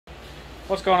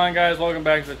What's going on, guys? Welcome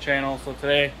back to the channel. So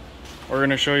today we're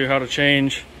going to show you how to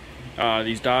change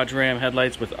these Dodge Ram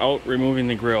headlights without removing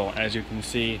the grill. As you can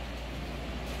see,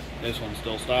 this one's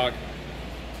still stock.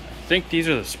 I think these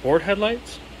are the sport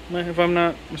headlights, if I'm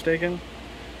not mistaken.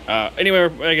 Anyway,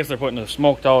 I guess they're putting the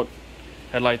smoked out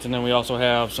headlights, and then we also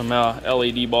have some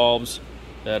LED bulbs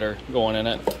that are going in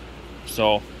it.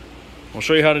 So we'll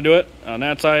show you how to do it on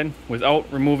that side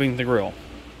without removing the grill.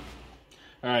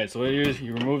 Alright, so what you do is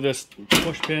you remove this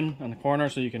push pin on the corner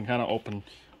so you can kind of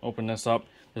open this up.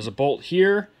 There's a bolt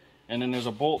here, and then there's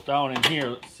a bolt down in here.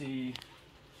 Let's see.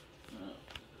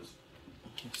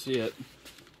 You can see it.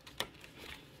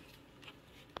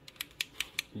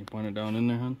 Can you point it down in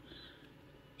there, hon?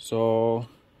 So,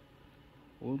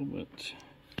 a little bit.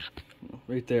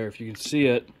 Right there, if you can see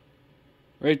it.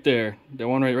 Right there. That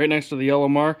one right next to the yellow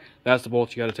mark, that's the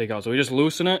bolt you got to take out. So we just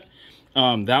loosen it.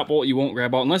 That bolt you won't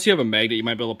grab out unless you have a magnet. You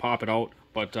might be able to pop it out,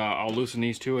 but I'll loosen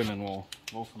these two and then we'll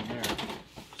go from there.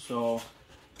 So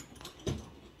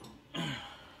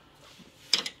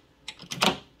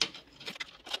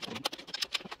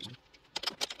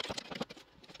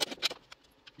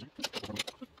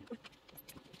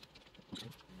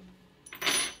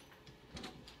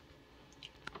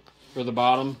for the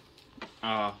bottom,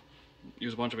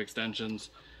 use a bunch of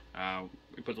extensions.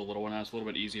 We put the little one on, it's a little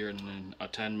bit easier, and then a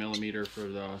 10mm for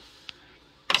the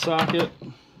socket.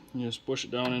 You just push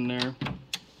it down in there.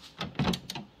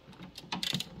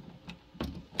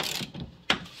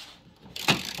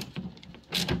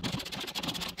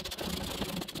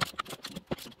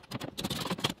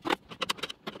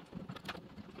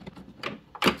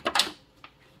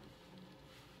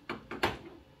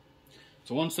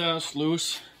 So once that's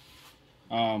loose,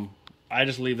 I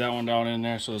just leave that one down in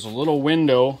there. So there's a little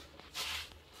window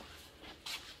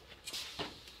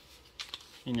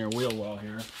in your wheel well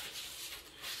here.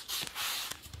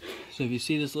 So if you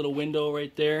see this little window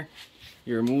right there,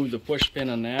 you remove the push pin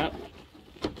on that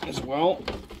as well.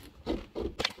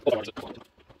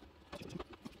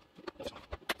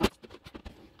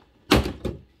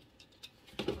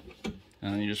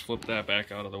 And then you just flip that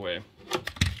back out of the way.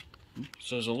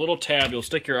 So there's a little tab, you'll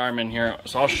stick your arm in here.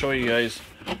 So I'll show you guys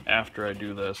after I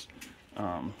do this.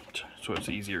 So it's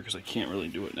easier because I can't really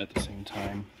do it at the same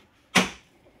time.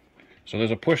 So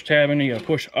there's a push tab in there, you gotta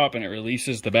push up and it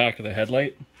releases the back of the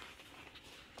headlight.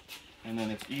 And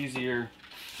then it's easier,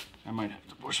 I might have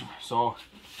to push them. So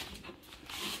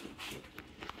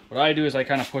what I do is I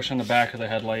kind of push on the back of the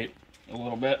headlight a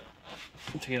little bit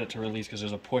to get it to release, because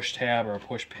there's a push tab or a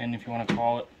push pin, if you want to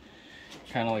call it,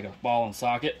 kind of like a ball and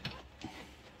socket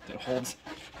that holds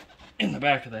in the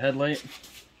back of the headlight.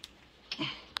 There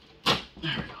we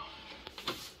go.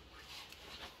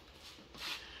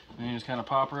 And you just kind of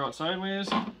pop her out sideways.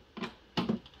 My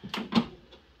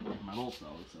bolt's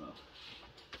not loose enough.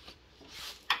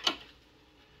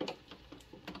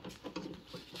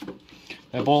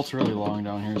 That bolt's really long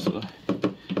down here, so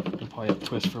you'll probably have to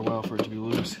twist for a while for it to be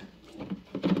loose.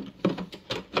 But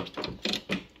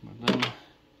then,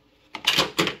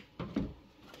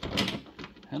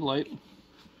 headlight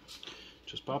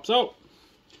just pops out.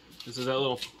 This is that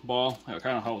little ball that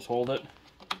kind of helps hold it.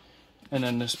 And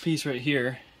then this piece right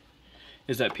here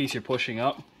is that piece you're pushing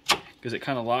up, because it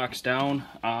kind of locks down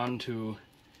onto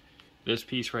this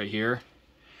piece right here.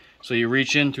 So you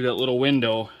reach in through that little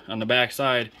window on the back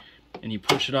side and you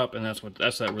push it up, and that's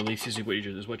that releases you,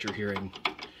 is what you're hearing.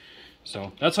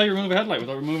 So that's how you remove a headlight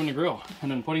without removing the grill.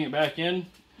 And then putting it back in,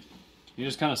 you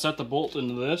just kind of set the bolt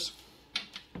into this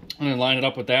and then line it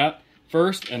up with that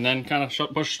first, and then kind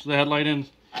of push the headlight in.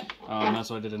 That's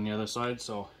what I did on the other side.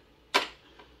 So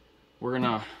we're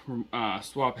gonna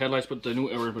swap headlights, put the new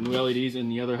LEDs in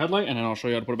the other headlight, and then I'll show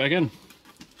you how to put it back in.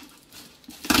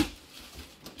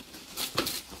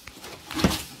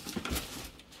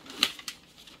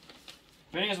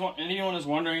 If anyone is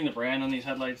wondering, the brand on these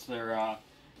headlights, they're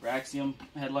Raxium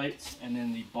headlights, and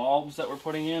then the bulbs that we're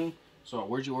putting in. So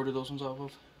where'd you order those ones off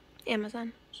of?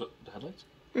 Amazon. So the headlights?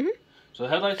 Mm-hmm. So the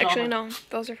headlights. Actually, no.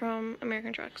 Those are from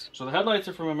American Trucks. So the headlights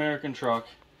are from American Truck.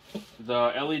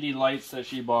 The LED lights that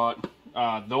she bought,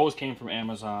 those came from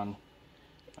Amazon.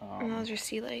 And those are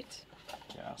sea lights.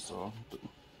 Yeah, so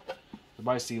the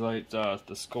by sea light, the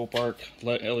Scope Arc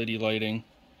LED lighting.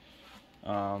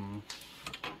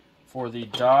 For the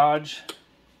Dodge,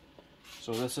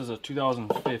 so this is a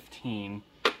 2015.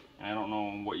 I don't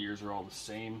know what years are all the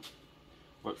same,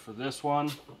 but for this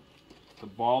one, the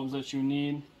bulbs that you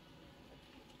need,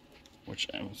 which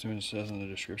I'm assuming it says in the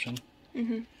description,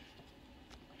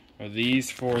 are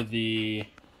these for the,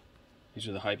 these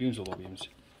are the high beams or low beams?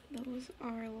 Those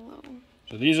are low.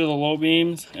 So these are the low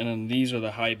beams, and then these are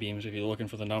the high beams if you're looking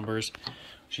for the numbers.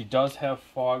 She does have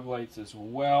fog lights as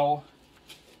well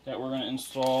that we're going to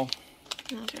install.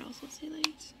 Those are also sea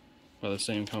lights. By the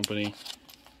same company.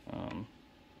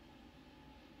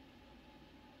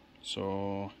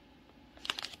 So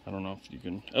I don't know if you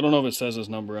can, I don't know if it says this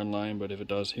number online, but if it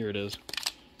does, here it is.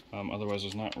 Otherwise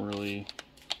there's not really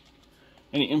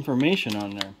any information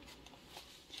on there.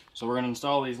 So we're going to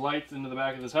install these lights into the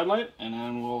back of this headlight, and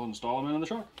then we'll install them into the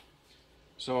truck.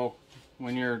 So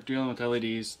when you're dealing with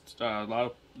LEDs, a lot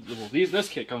of, well, this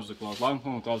kit comes with gloves, a lot of them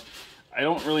come with gloves. I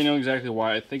don't really know exactly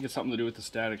why. I think it's something to do with the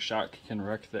static shock can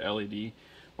wreck the LED.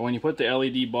 But when you put the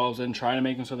LED bulbs in, try to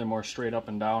make them so they're more straight up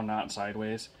and down, not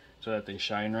sideways, so that they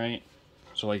shine right.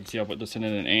 So like, see, I'll put this in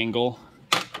at an angle,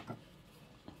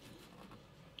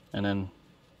 and then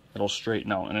it'll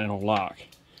straighten out, and then it'll lock.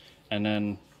 And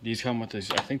then these come with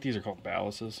these, I think these are called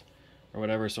ballasts or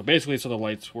whatever. So basically, so the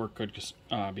lights work good,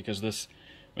 because this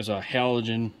was a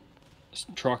halogen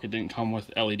truck. It didn't come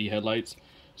with LED headlights.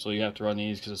 So you have to run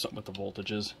these because it's something with the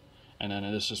voltages. And then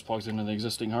this just plugs into the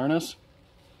existing harness.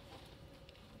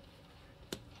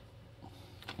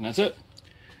 And that's it.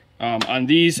 On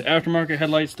these aftermarket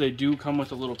headlights, they do come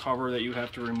with a little cover that you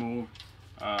have to remove.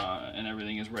 And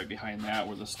everything is right behind that,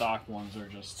 where the stock ones are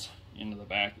just into the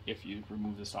back if you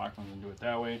remove the stock ones and do it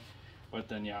that way. But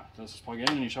then, yeah, this is plug in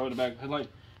and you shove it in the back of the headlight,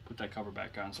 put that cover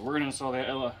back on. So we're going to install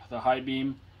the high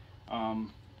beam.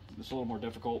 It's a little more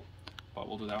difficult, but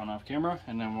we'll do that one off camera,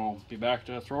 and then we'll be back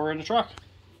to throw her in the truck.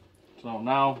 So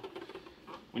now,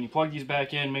 when you plug these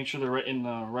back in, make sure they're right in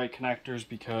the right connectors,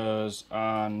 because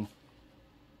on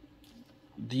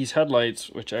these headlights,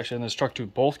 which actually in this truck too,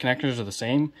 both connectors are the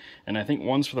same, and I think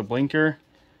one's for the blinker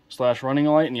 / running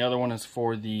light, and the other one is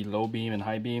for the low beam and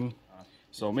high beam.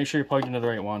 So make sure you're plugged into the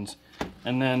right ones.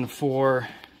 And then for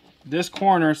this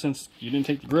corner, since you didn't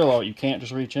take the grill out, you can't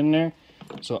just reach in there.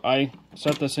 So I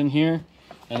set this in here,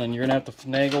 and then you're gonna have to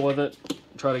finagle with it,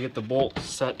 try to get the bolt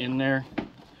set in there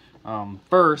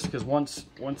first, because once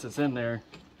it's in there,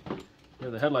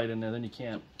 with the headlight in there, then you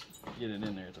can't get it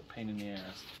in there. It's a pain in the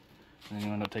ass, and then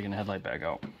you end up taking the headlight back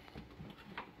out.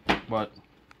 But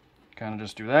kind of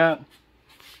just do that,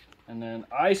 and then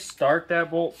I start that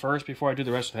bolt first before I do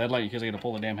the rest of the headlight, because I got to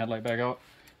pull the damn headlight back out,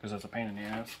 because that's a pain in the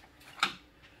ass.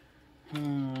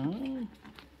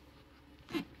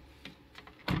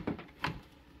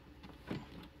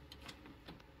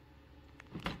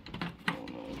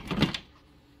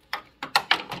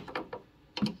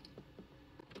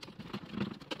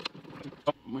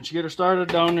 Once you get her started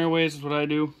down their ways is what I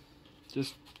do.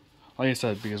 Just like I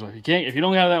said, because if you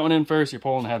don't have that one in first, you're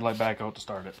pulling the headlight back out to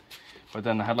start it. But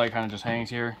then the headlight kind of just hangs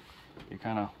here. You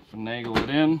kind of finagle it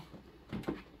in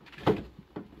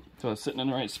so it's sitting in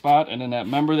the right spot. And then that,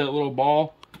 remember that little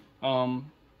ball,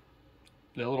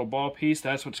 piece,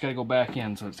 that's what's got to go back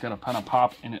in. So it's got to kind of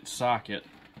pop in its socket.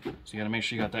 So you got to make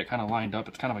sure you got that kind of lined up.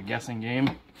 It's kind of a guessing game.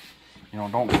 You know,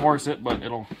 don't force it, but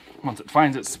it'll, once it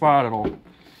finds its spot, it'll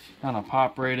kind of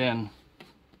pop right in.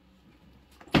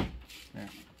 There.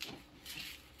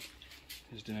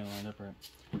 Just didn't line up right.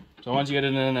 So once you get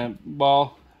it in that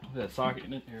ball, that socket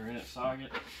in it, you're in its socket,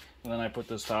 and then I put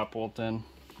this top bolt in.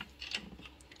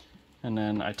 And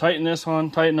then I tighten this one,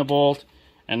 tighten the bolt,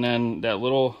 and then that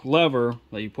little lever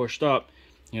that you pushed up,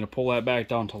 you're gonna pull that back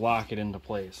down to lock it into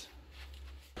place.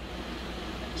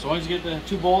 So once you get the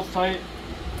two bolts tight,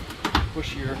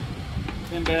 push your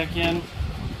pin back in,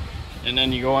 and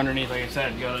then you go underneath. Like I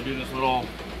said, you gotta do this little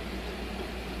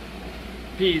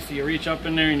piece. So you reach up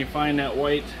in there and you find that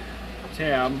white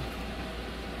tab.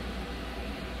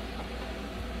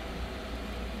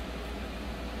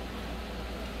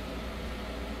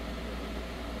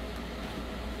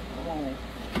 Oh.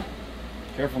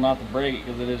 Careful not to break it,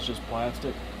 because it is just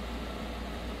plastic.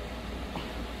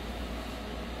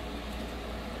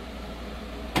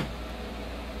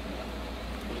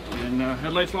 And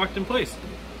headlights locked in place.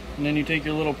 And then you take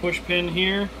your little push pin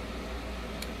here,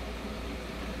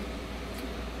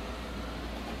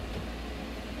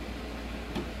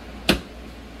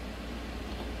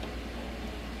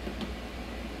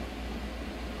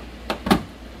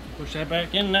 push that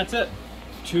back in, and that's it.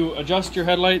 To adjust your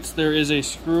headlights, there is a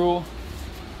screw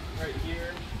right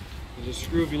here. There's a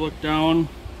screw if you look down.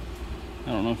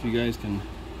 I don't know if you guys can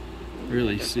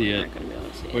really see it,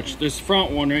 which this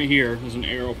front one right here, there's an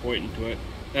arrow pointing to it.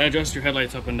 That adjusts your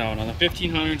headlights up and down. On the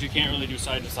 1500s, you can't really do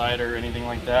side to side or anything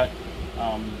like that.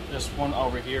 This one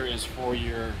over here is for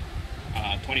your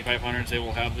 2500s. They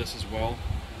will have this as well.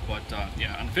 But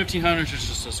yeah, on the 1500s, it's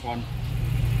just this one.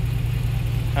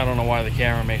 I don't know why the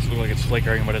camera makes it look like it's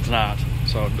flickering, but it's not.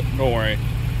 So don't worry.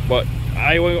 But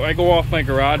I go off my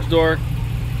garage door,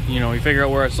 you know, you figure out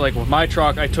where it's like with my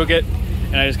truck, I took it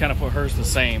and I just kind of put hers the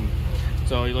same.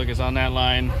 So you look, it's on that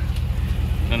line,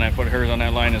 then I put hers on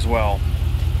that line as well.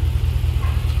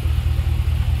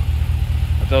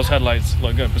 But those headlights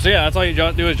look good. But so yeah, that's all you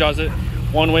do is adjust it.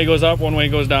 One way goes up, one way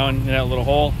goes down in that little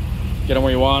hole. Get them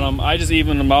where you want them. I just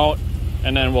even them out,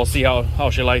 and then we'll see how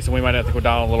she likes them. We might have to go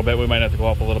down a little bit. We might have to go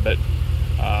up a little bit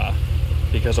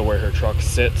because of where her truck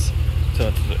sits.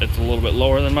 So it's a little bit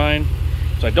lower than mine.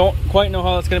 So I don't quite know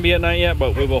how that's going to be at night yet,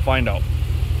 but we will find out.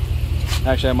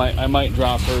 Actually, I might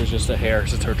drop hers just a hair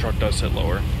since her truck does sit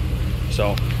lower.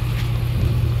 So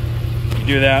you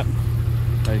do that,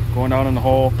 like going down in the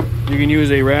hole. You can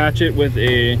use a ratchet with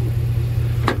a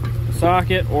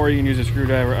socket, or you can use a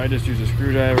screwdriver. I just use a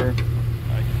screwdriver.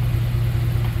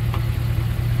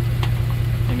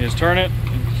 And you just turn it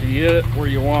to get it where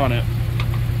you want it.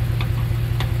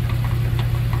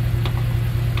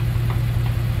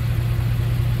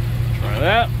 Try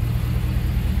that.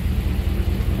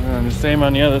 And the same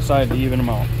on the other side to even them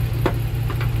out.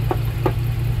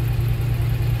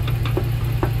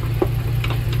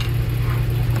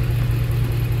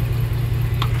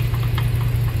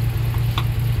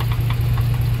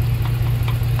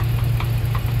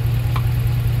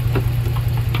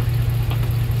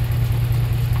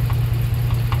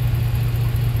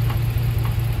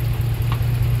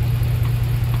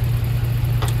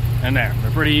 And there,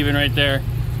 they're pretty even right there.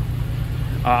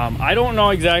 I don't know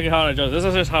exactly how to adjust. This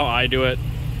is just how I do it.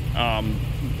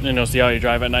 You know, see how you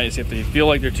drive at night, see if they feel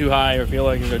like they're too high or feel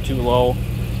like they're too low.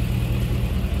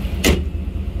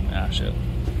 Ah, shit.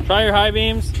 Try your high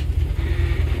beams.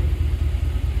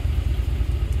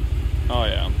 Oh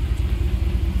yeah.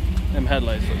 Them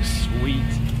headlights look sweet.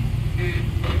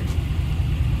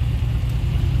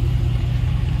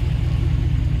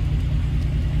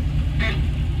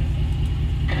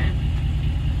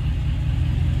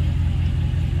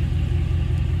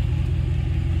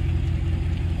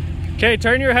 Okay,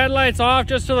 turn your headlights off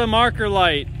just to the marker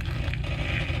light.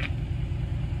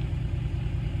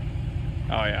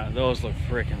 Oh yeah, those look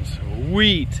freaking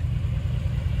sweet.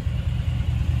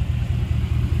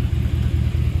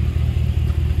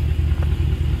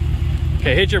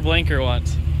 Okay, hit your blinker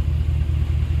once.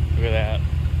 Look at that.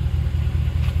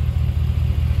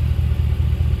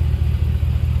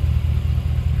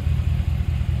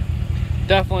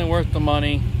 Definitely worth the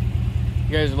money.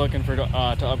 You guys are looking for to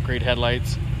upgrade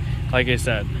headlights. Like I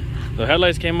said, the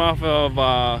headlights came off of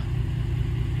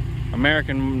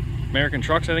American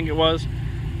Trucks, I think it was,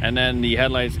 and then the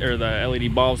headlights or the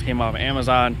LED bulbs came off of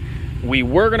Amazon. We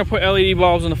were gonna put LED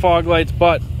bulbs in the fog lights,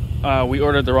 but we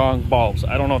ordered the wrong bulbs.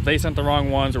 I don't know if they sent the wrong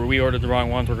ones or we ordered the wrong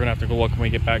ones. We're gonna have to go look when we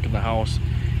get back in the house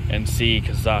and see,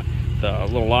 because the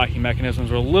little locking mechanisms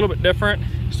were a little bit different,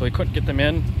 so we couldn't get them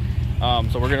in.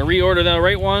 So we're gonna reorder the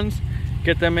right ones,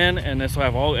 get them in, and this will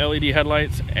have all LED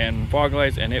headlights and fog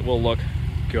lights, and it will look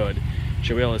good.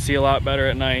 Should be able to see a lot better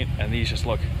at night, and these just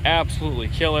look absolutely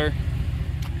killer.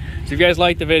 So if you guys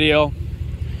liked the video,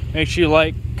 make sure you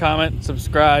like, comment,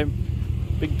 subscribe,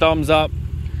 big thumbs up.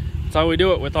 That's how we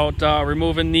do it without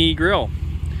removing the grill.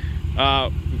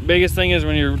 Biggest thing is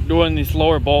when you're doing this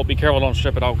lower bolt, be careful, don't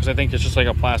strip it out, because I think it's just like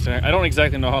a plastic. I don't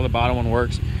exactly know how the bottom one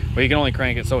works, but you can only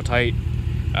crank it so tight.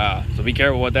 So be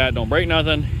careful with that, don't break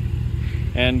nothing.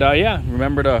 And yeah,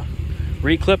 remember to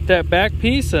reclip that back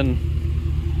piece, and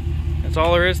that's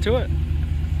all there is to it.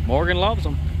 Morgan loves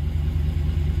them.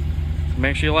 So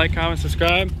make sure you like, comment,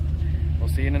 subscribe. We'll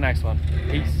see you in the next one.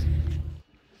 Peace.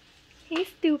 Hey,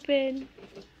 stupid.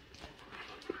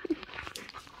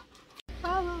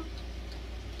 Follow.